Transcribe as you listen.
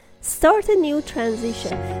start a new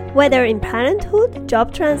transition, whether in parenthood,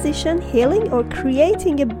 job transition, healing, or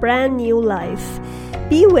creating a brand new life.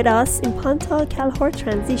 Be with us in Panta Kalhor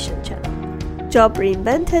Transition Channel. Job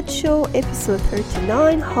Reinvented Show, episode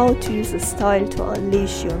 39, How to Use Style to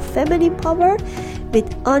Unleash Your Feminine Power,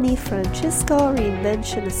 with Ani Francesca,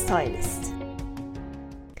 Reinvention Stylist.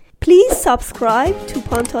 Please subscribe to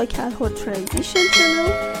Panta Kalhor Transition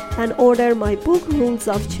Channel and order my book, Rules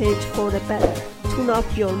of Change for the Better. Tune up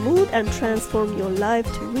your mood and transform your life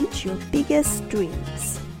to reach your biggest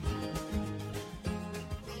dreams.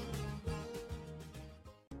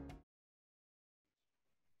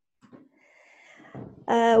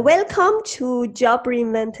 Welcome to Job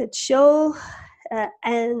Reinvented Show,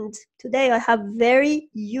 and today I have very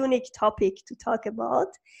unique topic to talk about: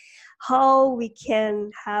 how we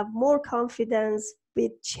can have more confidence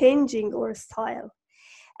with changing our style.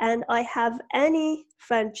 And I have Ani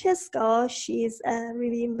Francesca. She's a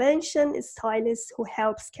reinvention stylist who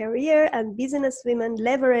helps career and business women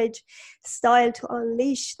leverage style to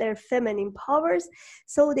unleash their feminine powers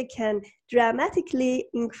so they can dramatically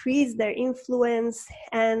increase their influence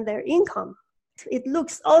and their income. It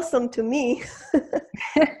looks awesome to me.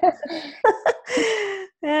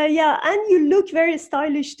 Yeah, and you look very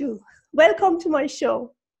stylish too. Welcome to my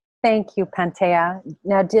show. Thank you, Pantea.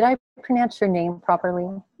 Now, did I pronounce your name properly?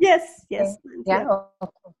 Yes. Okay. Yeah.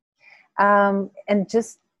 Okay. And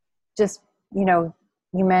just you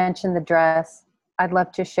mentioned the dress. I'd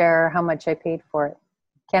love to share how much I paid for it.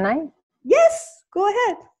 Can I? Yes, go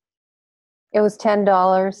ahead. It was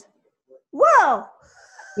 $10. Wow.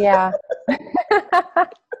 Yeah.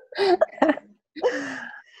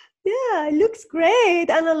 Yeah, it looks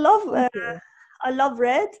great, and I love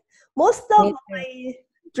red. Most of my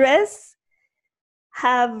dress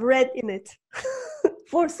have red in it.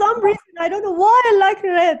 For some reason, I don't know why I like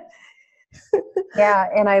red. Yeah,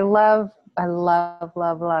 and I love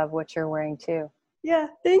what you're wearing too. Yeah,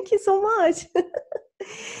 thank you so much.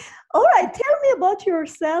 All right, tell me about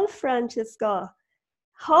yourself, Francesca.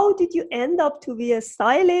 How did you end up to be a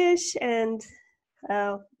stylish, and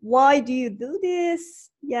why do you do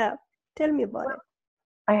this? Yeah, tell me about it.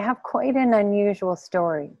 I have quite an unusual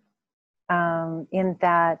story in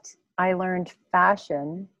that I learned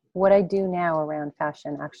fashion, what I do now around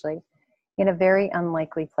fashion actually, in a very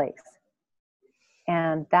unlikely place.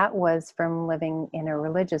 And that was from living in a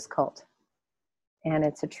religious cult. And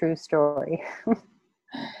it's a true story.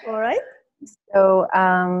 All right. So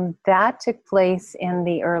that took place in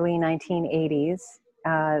the early 1980s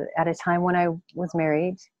at a time when I was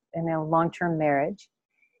married in a long-term marriage.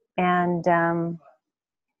 And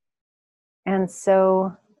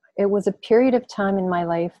so it was a period of time in my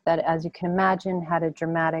life that, as you can imagine, had a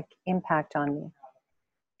dramatic impact on me.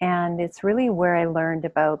 And it's really where I learned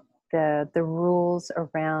about the rules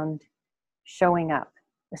around showing up,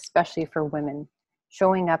 especially for women,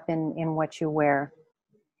 showing up in what you wear.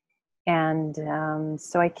 And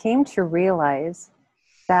so I came to realize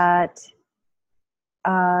that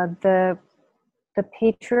the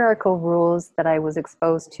patriarchal rules that I was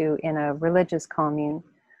exposed to in a religious commune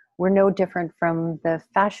were no different from the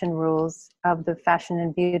fashion rules of the fashion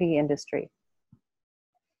and beauty industry.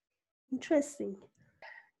 Interesting.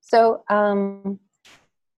 So,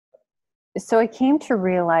 so I came to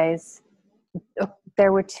realize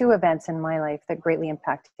there were two events in my life that greatly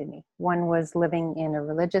impacted me. One was living in a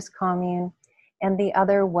religious commune, and the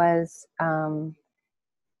other was a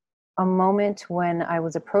moment when I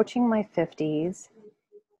was approaching my 50s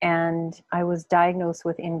and I was diagnosed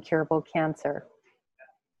with incurable cancer.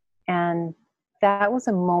 And that was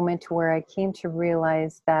a moment where I came to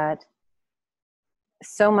realize that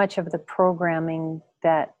so much of the programming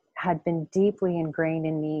that had been deeply ingrained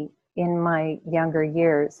in me in my younger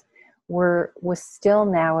years was still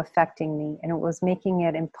now affecting me, and it was making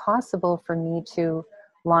it impossible for me to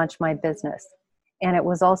launch my business. And it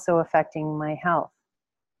was also affecting my health.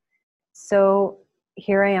 So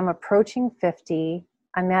here I am approaching 50.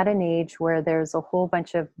 I'm at an age where there's a whole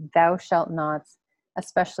bunch of thou shalt nots,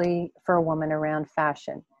 especially for a woman around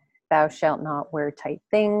fashion. Thou shalt not wear tight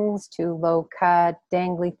things, too low cut,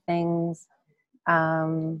 dangly things.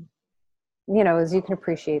 As you can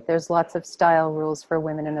appreciate, there's lots of style rules for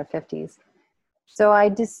women in their 50s. So I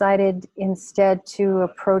decided instead to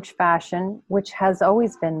approach fashion, which has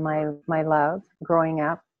always been my love growing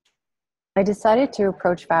up. I decided to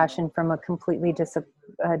approach fashion from a completely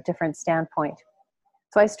different standpoint.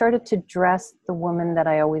 So I started to dress the woman that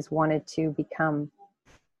I always wanted to become,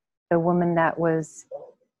 the woman that was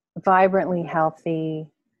vibrantly healthy,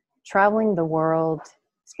 traveling the world,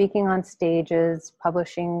 speaking on stages,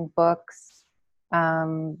 publishing books,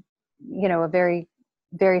 a very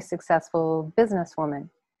very successful businesswoman.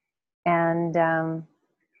 And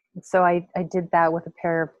so I did that with a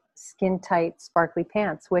pair of skin tight, sparkly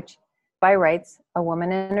pants, which by rights, a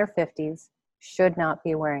woman in her 50s should not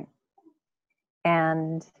be wearing.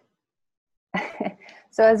 And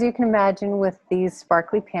so as you can imagine, with these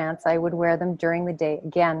sparkly pants, I would wear them during the day.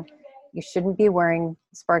 Again, you shouldn't be wearing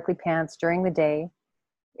sparkly pants during the day.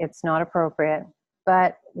 It's not appropriate.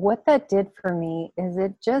 But what that did for me is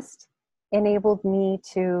it just enabled me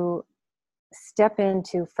to step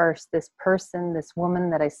into first this person, this woman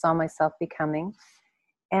that I saw myself becoming,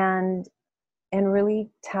 and really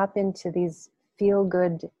tap into these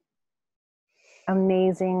feel-good,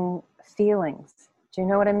 amazing feelings. Do you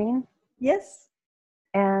know what I mean? Yes.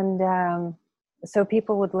 And so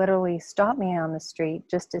people would literally stop me on the street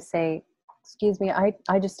just to say, excuse me,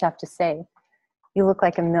 I just have to say, you look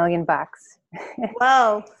like $1,000,000.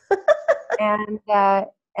 Wow.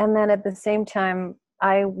 And then at the same time,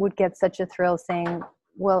 I would get such a thrill saying,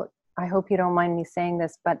 well, I hope you don't mind me saying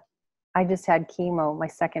this, but I just had chemo, my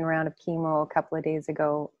second round of chemo a couple of days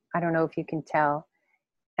ago. I don't know if you can tell.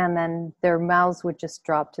 And then their mouths would just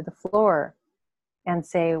drop to the floor and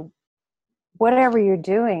say, whatever you're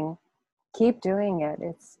doing, keep doing it.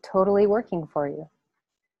 It's totally working for you.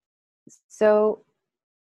 So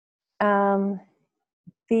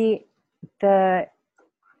the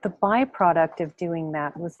byproduct of doing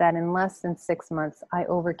that was that in less than 6 months, I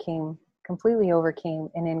completely overcame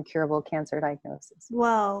an incurable cancer diagnosis.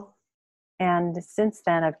 Wow. And since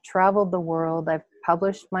then, I've traveled the world. I've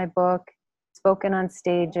published my book, spoken on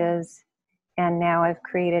stages, and now I've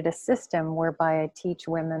created a system whereby I teach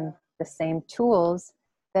women the same tools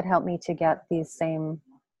that help me to get these same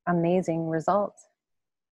amazing results.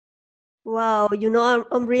 Wow.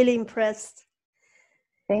 I'm really impressed.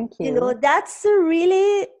 Thank you. That's a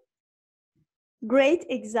really great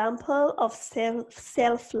example of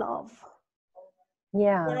self-love.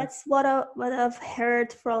 Yeah. That's what I've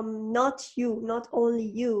heard from not only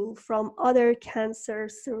you, from other cancer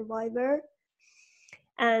survivor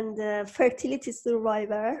and fertility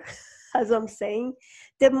survivor, as I'm saying.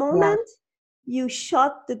 The moment you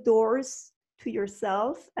shut the doors to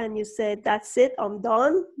yourself and you say, that's it, I'm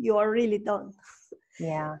done, you are really done.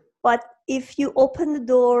 Yeah. But if you open the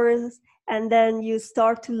doors and then you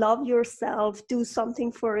start to love yourself, do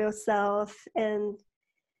something for yourself, and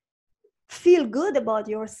feel good about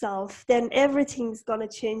yourself, then everything's going to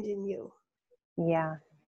change in you. Yeah,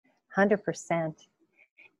 100%.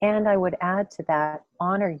 And I would add to that,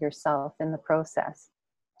 honor yourself in the process.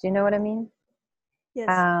 Do you know what I mean? Yes.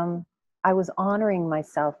 I was honoring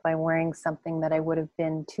myself by wearing something that I would have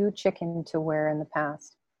been too chicken to wear in the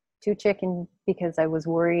past. Too chicken because I was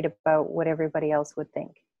worried about what everybody else would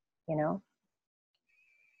think,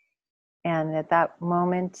 And at that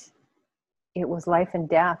moment, it was life and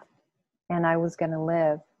death, and I was going to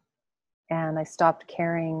live. And I stopped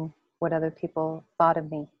caring what other people thought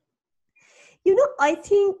of me. I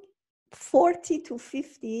think 40 to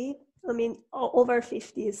 50, over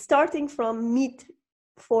 50, starting from mid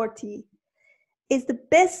 40, is the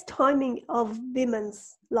best timing of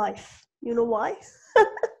women's life. You know why?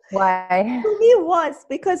 Why? To me, was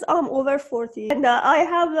because I'm over 40 and I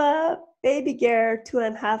have a baby girl,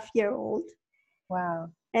 2.5-year-old.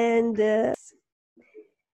 Wow. And the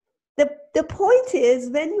point is,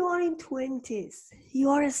 when you are in 20s, you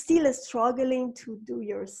are still struggling to do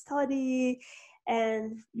your study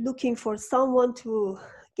and looking for someone to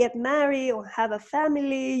get married or have a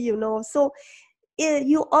family, So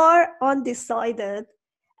you are undecided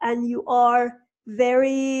and you are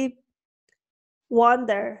very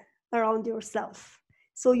wander around yourself.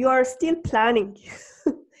 So you are still planning.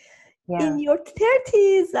 Yeah. In your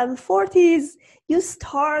 30s and 40s, you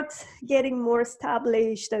start getting more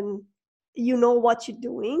established and you know what you're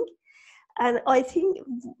doing. And I think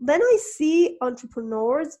when I see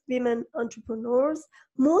entrepreneurs, women entrepreneurs,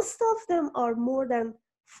 most of them are more than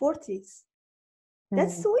 40s.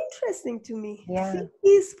 That's so interesting to me. Yeah.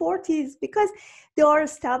 50s, 40s, because they are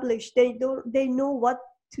established. They know what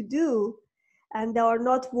to do. And they are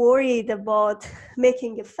not worried about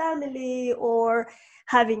making a family or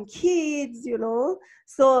having kids,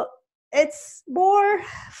 So it's more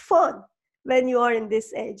fun when you are in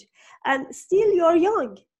this age. And still you're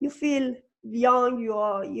young. You feel young.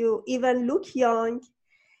 You even look young.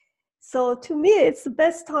 So to me, it's the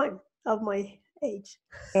best time of my age.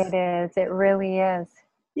 It is. It really is.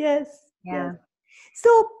 Yes. Yeah. Yes.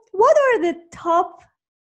 So what are the top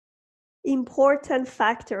important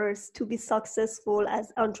factors to be successful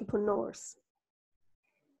as entrepreneurs?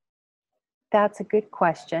 That's a good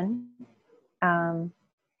question.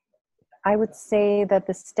 I would say that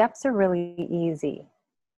the steps are really easy.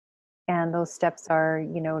 And those steps are,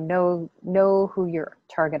 know who your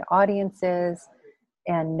target audience is,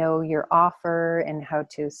 and know your offer and how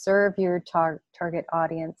to serve your target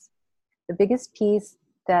audience. The biggest piece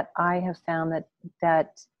that I have found that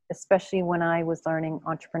especially when I was learning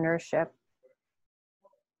entrepreneurship,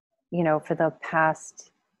 for the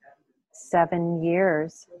past 7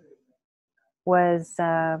 years, was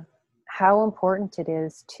how important it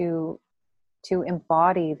is to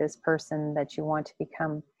embody this person that you want to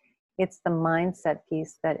become. It's the mindset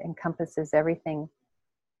piece that encompasses everything.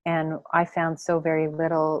 And I found so very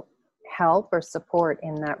little help or support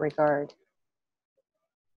in that regard.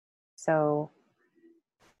 So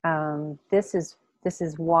this is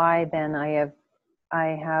why then I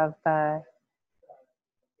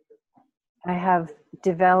have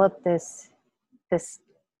developed this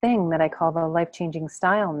thing that I call the life-changing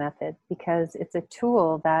style method, because it's a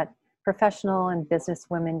tool that professional and business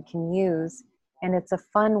women can use, and it's a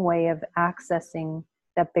fun way of accessing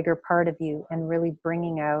that bigger part of you and really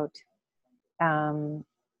bringing out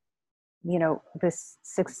this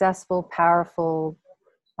successful, powerful,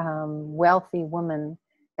 wealthy woman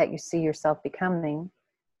that you see yourself becoming,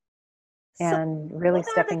 and really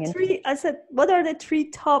stepping into. I said, what are the 3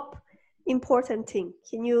 top important things?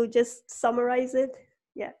 Can you just summarize it?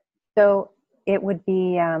 Yeah. So it would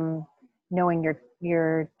be knowing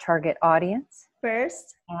your target audience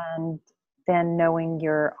first, and then knowing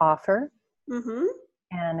your offer, mm-hmm.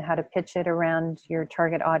 and how to pitch it around your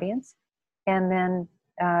target audience, and then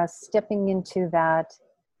stepping into that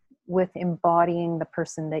with embodying the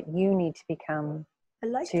person that you need to become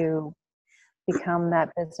become that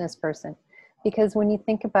business person. Because when you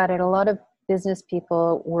think about it, a lot of business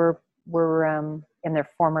people were in their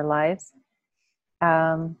former lives,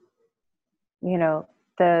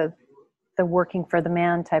 the working for the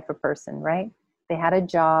man type of person, right? They had a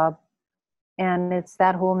job, and it's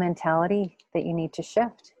that whole mentality that you need to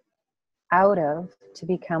shift out of to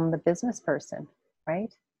become the business person,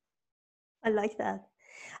 right? I like that.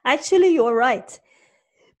 Actually, you're right.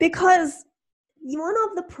 Because one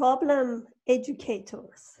of the problem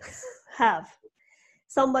educators have,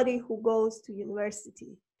 somebody who goes to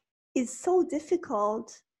university, is so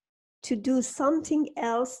difficult to do something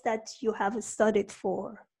else that you have studied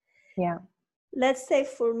for. Yeah. Let's say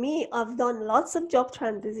for me, I've done lots of job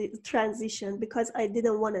transition because I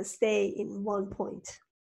didn't want to stay in one point.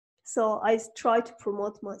 So I try to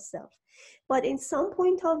promote myself. But in some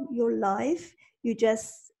point of your life, you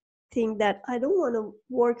just think that I don't want to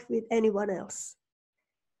work with anyone else.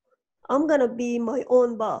 I'm going to be my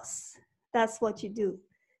own boss. That's what you do,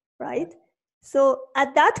 right? So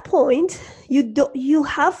at that point, you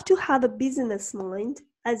have to have a business mind,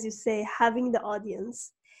 as you say, having the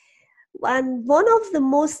audience. And one of the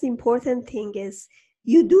most important thing is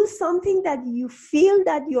you do something that you feel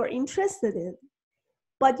that you're interested in,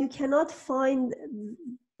 but you cannot find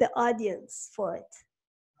the audience for it.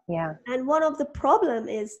 Yeah. And one of the problem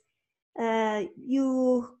is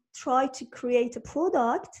you try to create a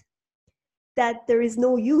product that there is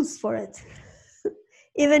no use for it.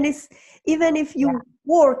 even if you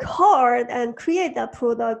work hard and create that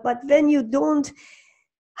product, but when you don't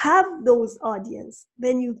have those audience,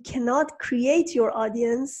 when you cannot create your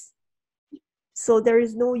audience, so there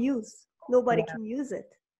is no use. Nobody can use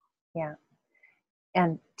it. Yeah.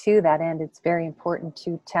 And to that end, it's very important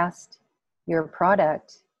to test your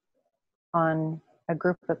product on a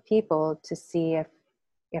group of people to see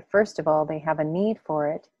if first of all, they have a need for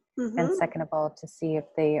it, mm-hmm. and second of all, to see if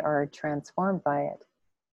they are transformed by it.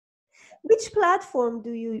 Which platform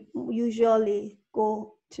do you usually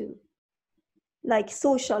go to? Like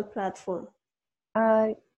social platform?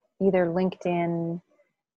 Either LinkedIn.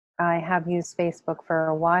 I have used Facebook for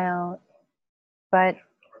a while, but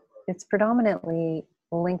it's predominantly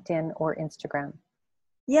LinkedIn or Instagram.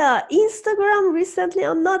 Yeah, Instagram recently,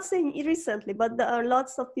 I'm not saying recently, but there are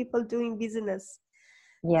lots of people doing business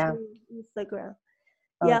through Instagram.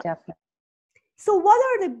 Oh, yeah, definitely. So what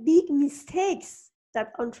are the big mistakes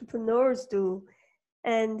that entrepreneurs do?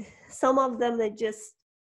 And some of them, they just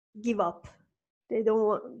give up. They don't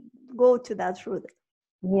want to go to that route.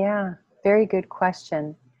 Yeah, very good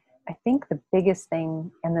question. I think the biggest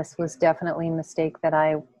thing, and this was definitely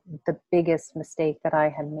the biggest mistake that I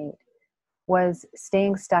had made, was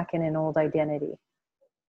staying stuck in an old identity.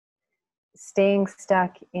 Staying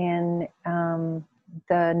stuck in the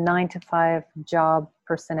 9-to-5 job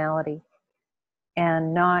personality,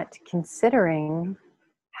 and not considering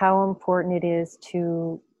how important it is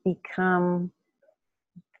to become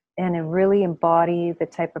and really embody the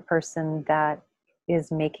type of person that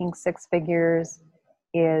is making 6 figures,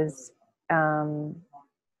 is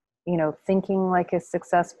thinking like a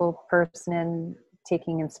successful person and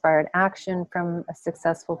taking inspired action from a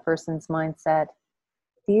successful person's mindset.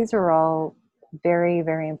 These are all very,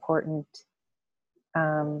 very important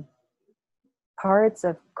parts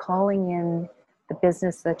of calling in the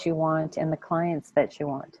business that you want and the clients that you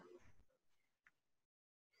want.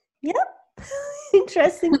 Yep.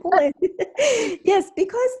 Interesting point. Yes,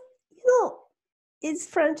 because, it's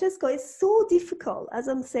Francesco, it's so difficult, as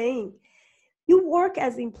I'm saying. You work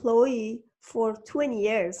as employee for 20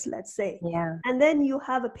 years, let's say. Yeah. And then you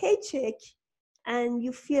have a paycheck and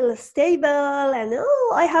you feel stable and,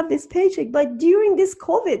 I have this paycheck. But during this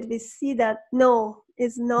COVID, we see that, no,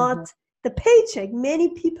 it's not the paycheck. Many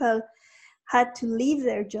people had to leave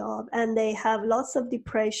their job and they have lots of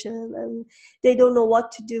depression and they don't know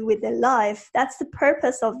what to do with their life. That's the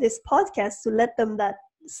purpose of this podcast, to let them that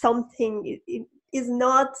something is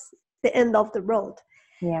not the end of the road.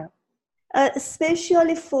 Yeah.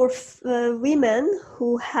 Especially for women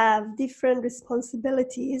who have different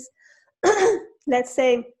responsibilities. Let's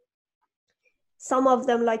say some of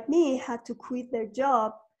them, like me, had to quit their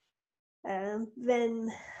job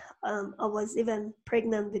when I was even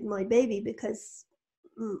pregnant with my baby, because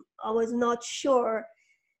I was not sure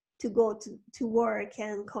to go to work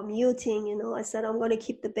and commuting. I said, I'm going to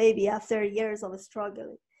keep the baby after years of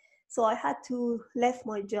struggling. So I had to leave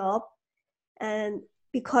my job, and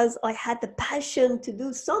because I had the passion to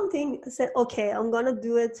do something, I said, okay, I'm going to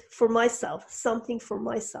do it for myself, something for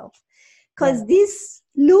myself. Because this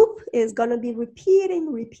loop is going to be repeating.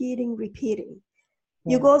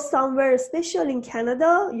 You go somewhere, especially in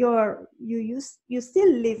Canada, you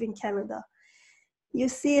still live in Canada. You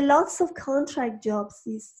see lots of contract jobs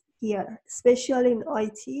here, especially in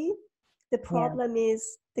IT. The problem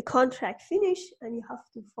is the contract finish and you have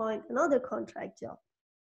to find another contract job.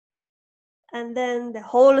 And then the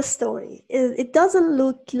whole story, it doesn't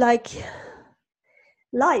look like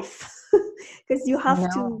life, because you have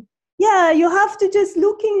you have to just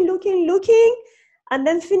looking, and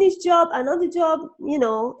then finish job, another job.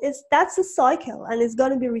 That's a cycle, and it's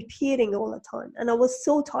going to be repeating all the time. And I was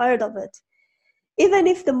so tired of it. Even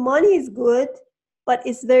if the money is good, but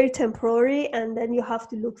it's very temporary, and then you have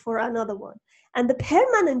to look for another one. And the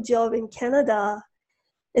permanent job in Canada,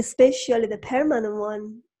 especially the permanent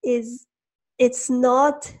one, it's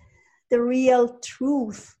not the real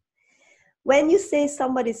truth. When you say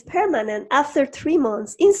somebody's permanent, after 3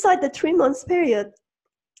 months, inside the 3 months period,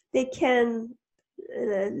 they can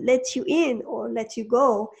let you in or let you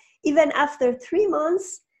go. Even after 3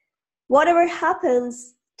 months, whatever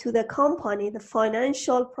happens to the company, the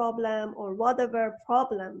financial problem or whatever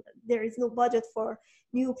problem, there is no budget for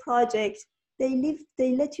new project, they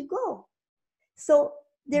let you go. So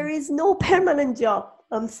there is no permanent job,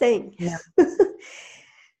 I'm saying. Yeah.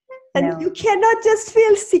 And you cannot just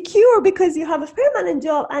feel secure because you have a permanent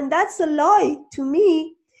job. And that's a lie to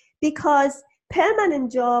me, because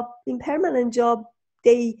in permanent job,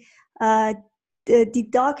 they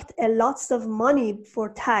deduct a lots of money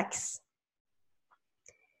for tax.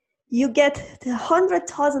 You get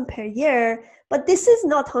 100,000 per year, but this is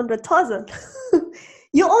not 100,000.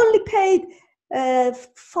 You only paid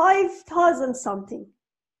 5,000 something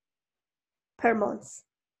per month.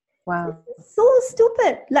 Wow. So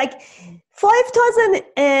stupid. Like 5,000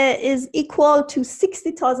 is equal to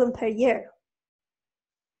 60,000 per year.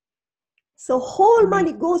 So whole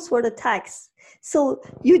money goes for the tax. So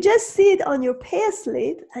you just see it on your pay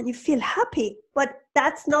slip and you feel happy, but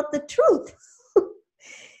that's not the truth.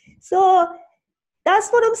 So that's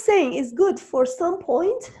what I'm saying is good for some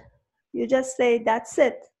point. You just say, that's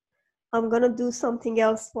it. I'm going to do something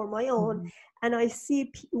else for my own. Mm-hmm. And I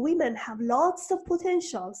see women have lots of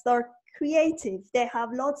potentials. They're creative. They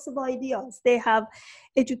have lots of ideas. They have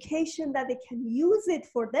education that they can use it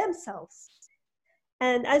for themselves.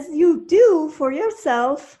 And as you do for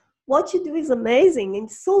yourself, what you do is amazing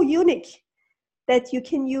and so unique that you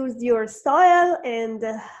can use your style. And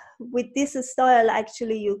with this style,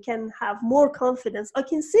 actually, you can have more confidence. I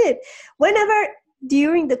can see it. Whenever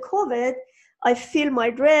during the COVID, I feel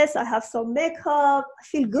my dress, I have some makeup, I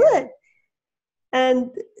feel good.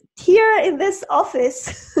 And here in this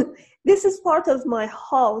office, this is part of my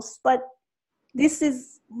house, but this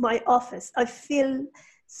is my office. I feel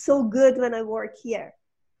so good when I work here.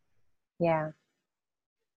 Yeah.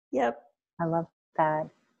 Yep. I love that.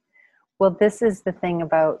 Well, this is the thing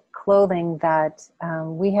about clothing that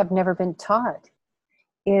we have never been taught,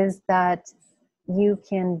 is that you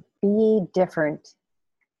can be different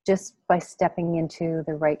just by stepping into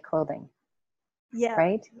the right clothing. Yeah.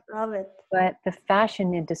 Right? Love it. But the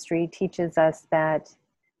fashion industry teaches us that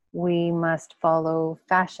we must follow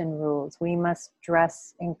fashion rules. We must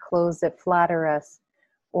dress in clothes that flatter us,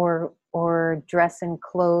 or dress in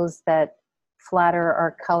clothes that flatter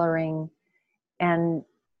our coloring and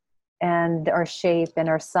our shape and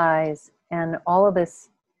our size. And all of this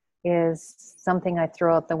is something I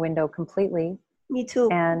throw out the window completely. Me too.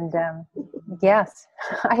 And yes,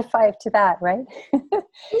 high five to that, right?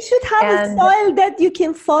 You should have a style that you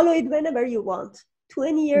can follow it whenever you want.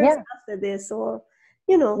 20 years after this, or,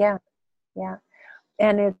 you know. Yeah.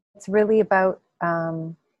 And it's really about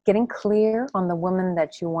getting clear on the woman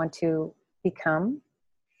that you want to become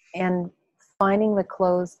and finding the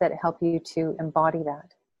clothes that help you to embody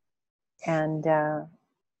that. And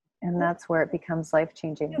that's where it becomes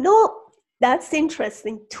life-changing. No, that's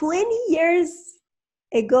interesting. 20 years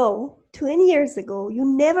ago, you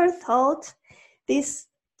never thought these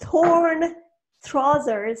torn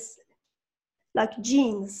trousers, like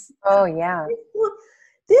jeans. Oh, yeah.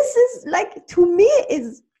 This is like, to me,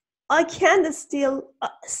 I can't feel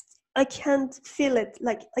it.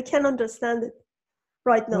 Like, I can't understand it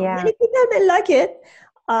right now. Yeah. Many people may like it.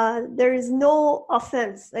 There is no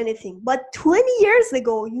offense, anything. But 20 years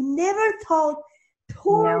ago, you never thought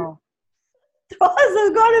torn trousers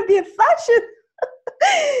are going to be a fashion.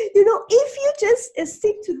 You know, if you just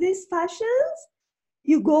stick to these fashions,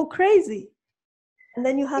 you go crazy. And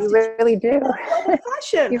then you have to really do.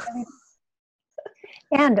 Fashion.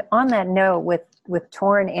 And on that note, with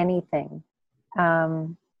torn anything,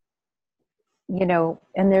 you know,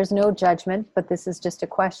 and there's no judgment, but this is just a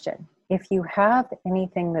question. If you have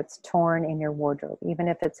anything that's torn in your wardrobe, even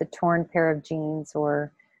if it's a torn pair of jeans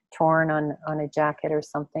or torn on a jacket or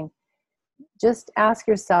something, just ask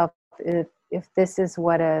yourself if this is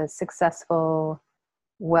what a successful,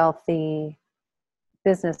 wealthy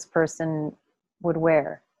business person would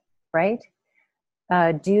wear, right?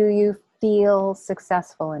 Do you feel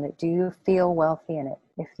successful in it? Do you feel wealthy in it?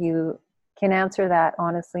 If you can answer that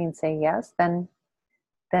honestly and say yes, then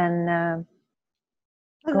go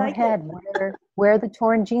ahead, wear the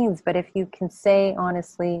torn jeans. But if you can say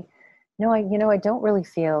honestly, no, I don't really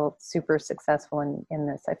feel super successful in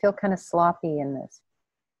this. I feel kind of sloppy in this.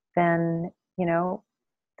 Then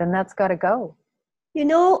that's got to go. You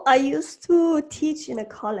know, I used to teach in a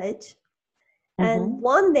college, and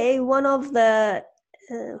one day one of the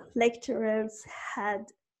lecturers had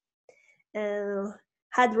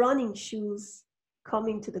running shoes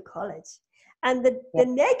coming to the college, and the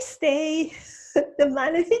next day the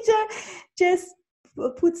manager just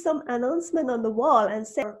put some announcement on the wall and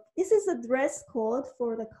said, "This is a dress code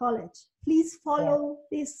for the college. Please follow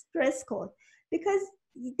this dress code," because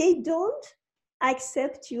they don't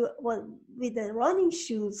accept you with the running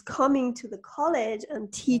shoes coming to the college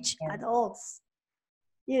and teach adults.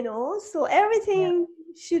 You know, so everything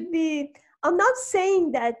should be, I'm not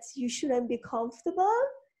saying that you shouldn't be comfortable,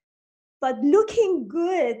 but looking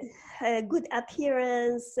good, good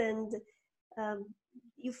appearance, and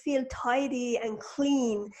you feel tidy and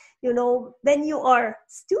clean, you know, when you are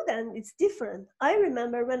student, it's different. I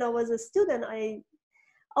remember when I was a student, I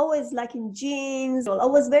always like in jeans. I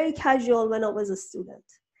was very casual when I was a student.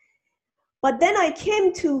 But then I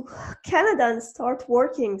came to Canada and start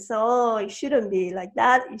working. So it shouldn't be like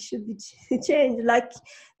that. It should be changed. Like,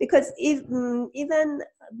 because even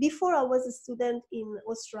before I was a student in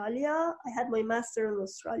Australia, I had my master in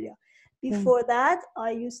Australia. Before that,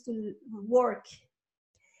 I used to work.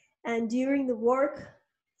 And during the work,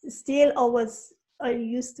 still I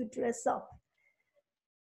used to dress up.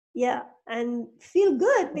 Yeah, and feel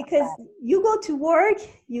good, because you go to work,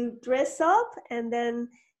 you dress up, and then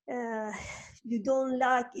you don't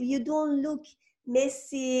look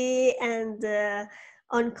messy and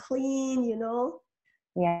unclean, you know.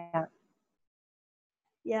 Yeah.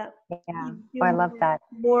 I love that.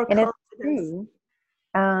 More and confidence. It's true.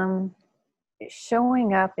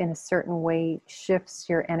 Showing up in a certain way shifts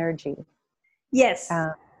your energy. Yes.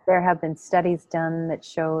 There have been studies done that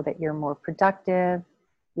show that you're more productive,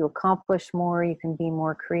 you accomplish more, you can be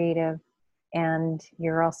more creative, and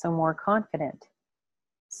you're also more confident.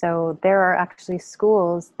 So there are actually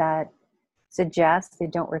schools that suggest, they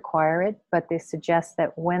don't require it, but they suggest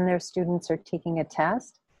that when their students are taking a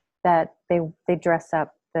test, that they dress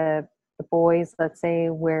up. The boys, let's say,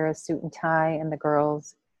 wear a suit and tie, and the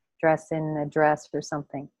girls dress in a dress or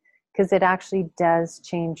something, because it actually does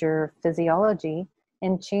change your physiology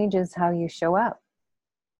and changes how you show up.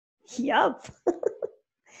 Yep.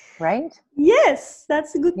 Right? Yes,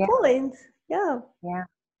 that's a good point. Yeah.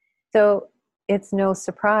 So it's no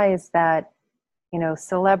surprise that, you know,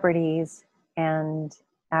 celebrities and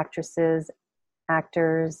actresses,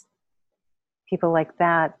 actors, people like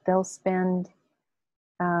that, they'll spend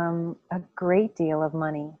a great deal of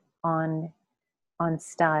money on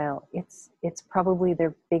style. It's probably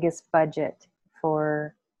their biggest budget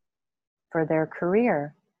for their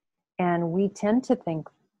career. And we tend to think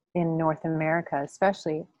in North America,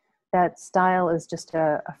 especially, that style is just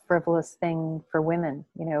a frivolous thing for women.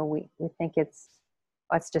 You know, we think it's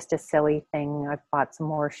just a silly thing. I've bought some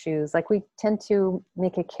more shoes. Like, we tend to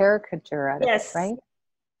make a caricature out of it, Yes. right?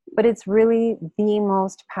 But it's really the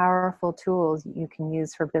most powerful tools you can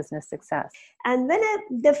use for business success. And when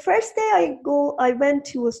the first day I went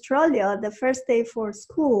to Australia, the first day for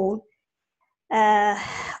school,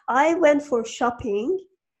 I went for shopping,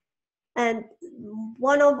 and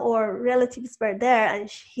one of our relatives were there, and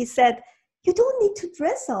he said, "You don't need to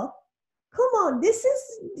dress up. Come on, this is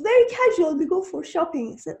very casual. We go for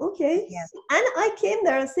shopping." I said, "Okay." Yes. And I came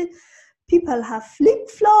there and said, people have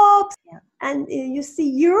flip-flops. Yeah. And you see,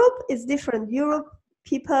 Europe is different. Europe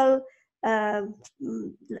people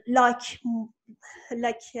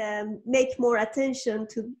make more attention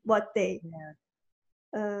to what they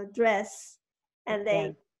dress, and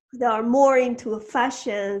they are more into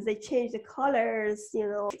fashions. They change the colors. You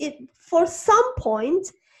know, it for some point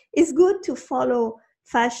is good to follow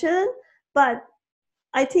fashion, but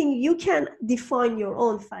I think you can define your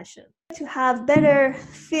own fashion to have better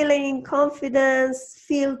feeling, confidence,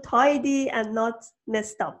 feel tidy and not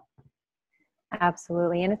messed up.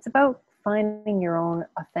 Absolutely. And it's about finding your own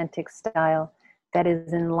authentic style that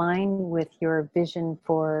is in line with your vision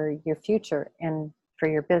for your future and for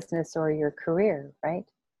your business or your career,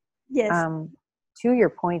 right? Yes. To your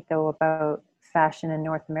point, though, about fashion in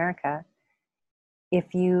North America,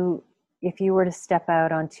 if you were to step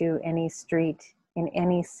out onto any street in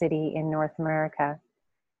any city in North America,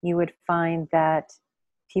 you would find that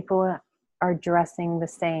people are dressing the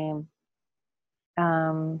same.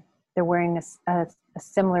 They're wearing a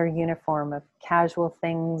similar uniform of casual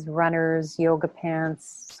things, runners, yoga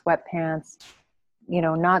pants, sweatpants, you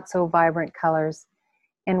know, not so vibrant colors.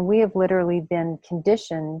 And we have literally been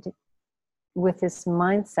conditioned with this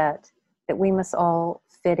mindset that we must all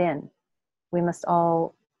fit in. We must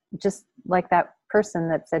all, just like that person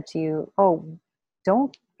that said to you, "Oh,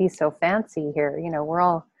 don't be so fancy here. You know, we're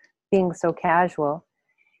all being so casual."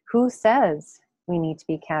 Who says we need to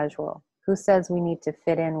be casual? Who says we need to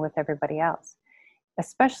fit in with everybody else?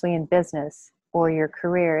 Especially in business or your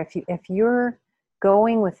career. If you're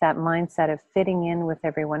going with that mindset of fitting in with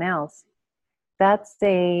everyone else, that's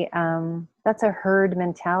a herd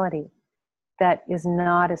mentality. That is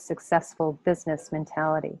not a successful business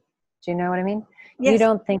mentality. Do you know what I mean? Yes. You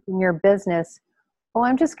don't think in your business, "Oh,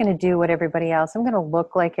 I'm just going to do what everybody else. I'm going to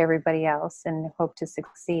look like everybody else and hope to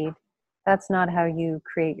succeed." That's not how you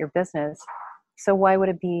create your business. So why would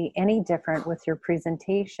it be any different with your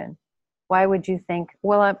presentation? Why would you think,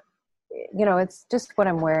 "Well, it's just what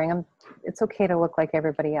I'm wearing. It's okay to look like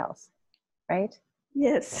everybody else," right?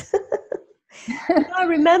 Yes. I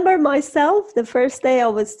remember myself, the first day I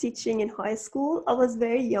was teaching in high school, I was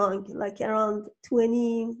very young, like around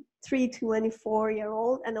 23,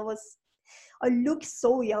 24-year-old, and I looked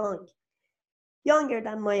so young, younger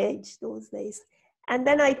than my age those days. And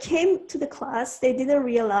then I came to the class. They didn't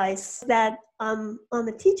realize that I'm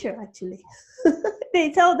a teacher, actually.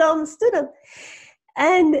 They thought I'm a student.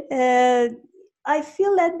 And I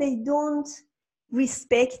feel that they don't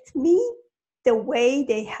respect me the way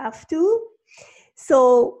they have to.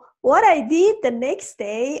 So what I did the next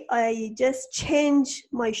day, I just changed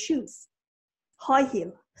my shoes, high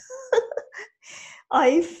heel.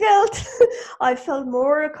 I felt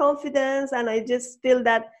more confidence, and I just feel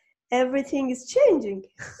that everything is changing.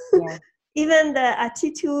 Yeah. Even the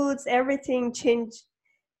attitudes, everything changed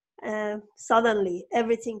suddenly.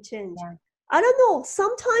 Everything changed. Yeah. I don't know.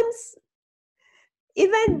 Sometimes,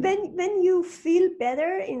 even when you feel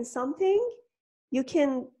better in something, you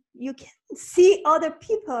can see other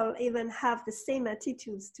people even have the same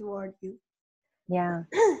attitudes toward you. Yeah.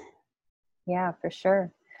 Yeah, for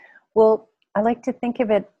sure. Well, I like to think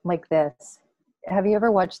of it like this. Have you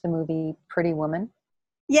ever watched the movie Pretty Woman?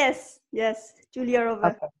 Yes, Julia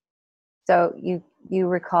Roberts. Okay. So you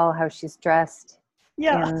recall how she's dressed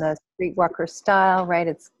Yeah. in the streetwalker style, right?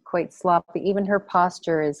 It's quite sloppy. Even her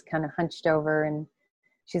posture is kind of hunched over, and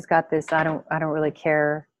she's got this I don't really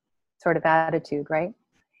care sort of attitude, right?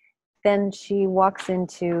 Then she walks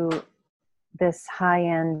into this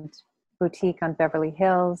high-end boutique on Beverly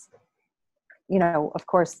Hills. You know, of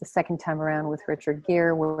course, the second time around with Richard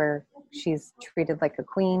Gere, where she's treated like a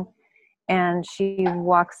queen, and she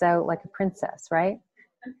walks out like a princess, right?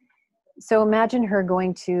 So imagine her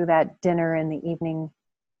going to that dinner in the evening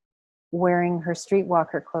wearing her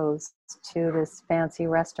streetwalker clothes to this fancy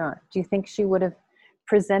restaurant. Do you think she would have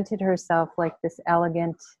presented herself like this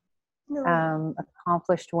elegant, No.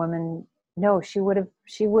 accomplished woman. No, she would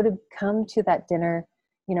have come to that dinner,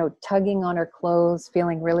 tugging on her clothes,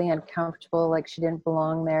 feeling really uncomfortable, like she didn't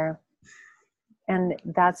belong there. And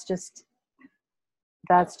that's just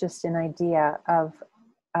an idea of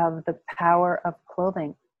the power of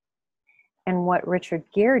clothing. And what Richard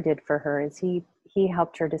Gere did for her is he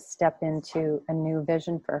helped her to step into a new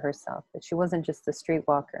vision for herself, that she wasn't just the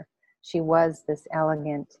streetwalker. She was this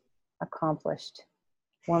elegant, accomplished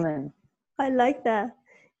woman. I like that.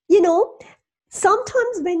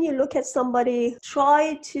 Sometimes when you look at somebody,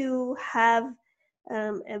 try to have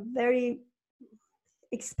a very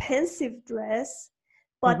expensive dress,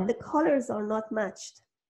 but the colors are not matched.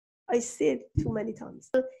 I see it too many times.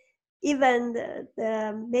 Even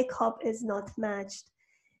the makeup is not matched.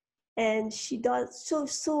 And she does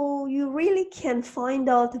so you really can find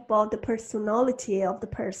out about the personality of the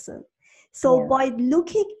person. So by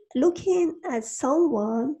looking at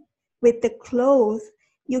someone with the clothes,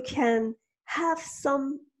 you can have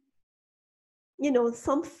some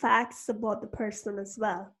facts about the person as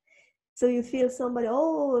well. So you feel somebody,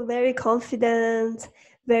 very confident,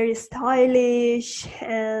 very stylish,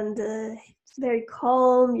 and very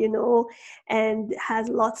calm, and has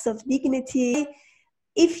lots of dignity.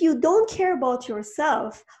 If you don't care about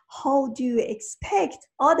yourself, how do you expect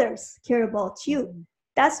others care about you?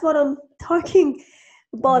 That's what I'm talking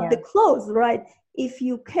about, the clothes, right? If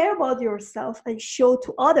you care about yourself and show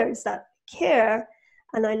to others that care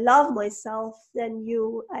and I love myself, then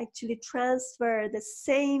you actually transfer the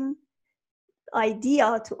same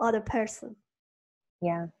idea to other person.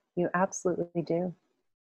 Yeah, you absolutely do.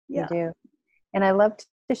 Yeah. You do. And I love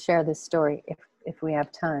to share this story if we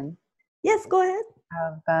have time. Yes, go ahead.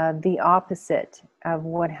 Of the opposite of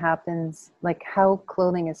what happens, like how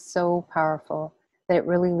clothing is so powerful that it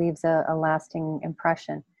really leaves a lasting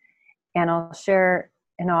impression. And I'll share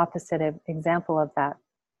an opposite example of that.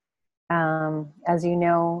 As you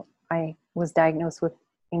know, I was diagnosed with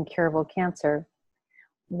incurable cancer.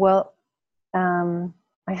 Well,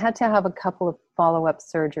 I had to have a couple of follow-up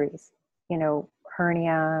surgeries,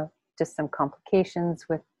 hernia, just some complications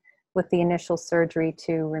with the initial surgery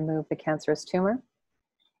to remove the cancerous tumor.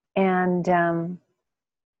 And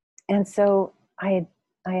so I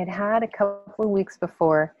had a couple of weeks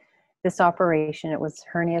before this operation. It was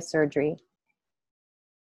hernia surgery,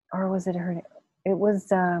 or was it hernia? It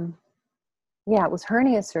was it was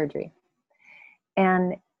hernia surgery,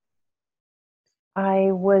 and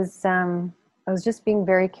I was just being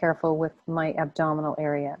very careful with my abdominal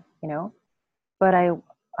area, but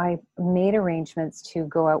I made arrangements to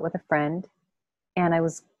go out with a friend, and I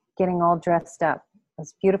was getting all dressed up. I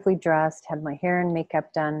was beautifully dressed, had my hair and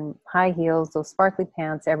makeup done, high heels, those sparkly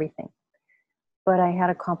pants, everything. But I had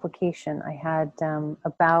a complication. I had a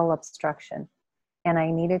bowel obstruction, and I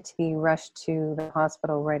needed to be rushed to the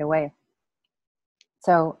hospital right away.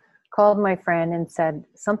 So called my friend and said,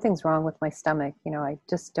 something's wrong with my stomach. I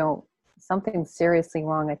just something's seriously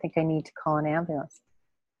wrong. I think I need to call an ambulance.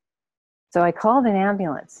 So I called an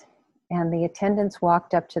ambulance, and the attendants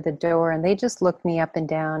walked up to the door, and they just looked me up and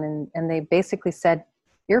down, and they basically said,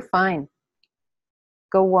 you're fine.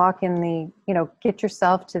 Go walk in get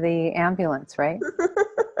yourself to the ambulance, right?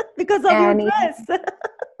 Because of your dress.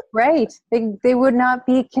 Right. They would not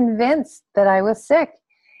be convinced that I was sick.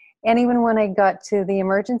 And even when I got to the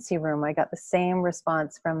emergency room, I got the same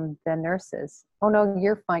response from the nurses. Oh, no,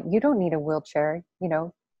 you're fine. You don't need a wheelchair.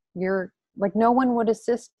 You're like, no one would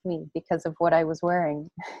assist me because of what I was wearing.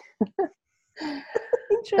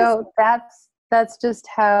 So that's just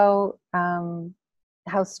how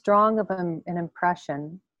strong of an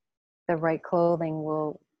impression the right clothing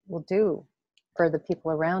will do for the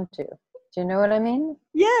people around you. Do you know what I mean?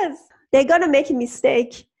 Yes. They're going to make a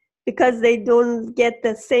mistake because they don't get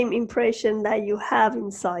the same impression that you have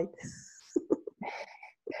inside.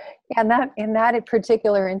 Yeah, in that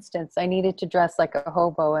particular instance, I needed to dress like a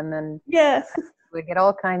hobo, and then we get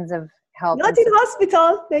all kinds of help. Not in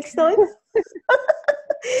hospital next time.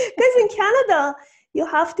 Because in Canada, you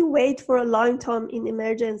have to wait for a long time in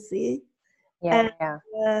emergency.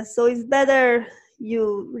 So it's better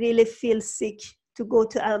you really feel sick to go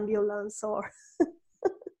to ambulance or.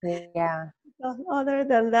 Yeah. Other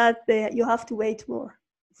than that, you have to wait more.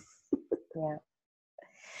 Yeah.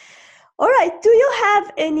 All right. Do you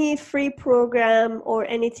have any free program or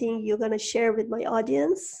anything you're going to share with my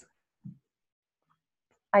audience?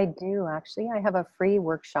 I do, actually. I have a free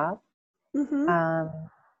workshop.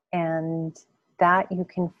 And that you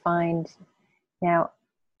can find. Now,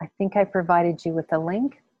 I think I provided you with a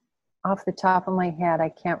link. Off the top of my head, I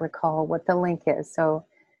can't recall what the link is. So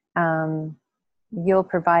you'll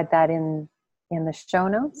provide that in the show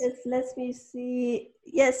notes? Yes, let me see.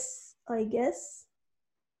 Yes, I guess.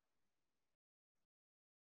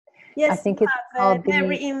 Yes, I think it's called the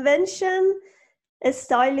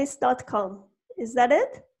reinventionstylist.com. Is that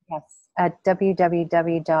it? Yes, at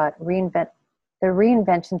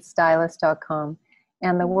thereinventionstylist.com.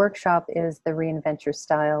 And the workshop is the Reinvent Your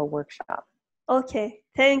Style workshop. Okay,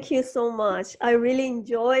 thank you so much. I really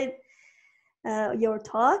enjoyed your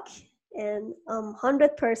talk, and I'm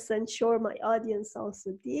 100% sure my audience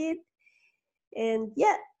also did. And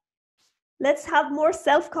yeah, let's have more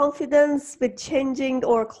self-confidence with changing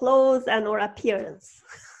our clothes and our appearance.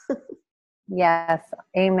 Yes,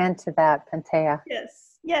 amen to that, Pantea.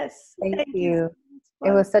 Yes. Thank you. So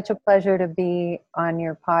it was such a pleasure to be on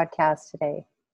your podcast today.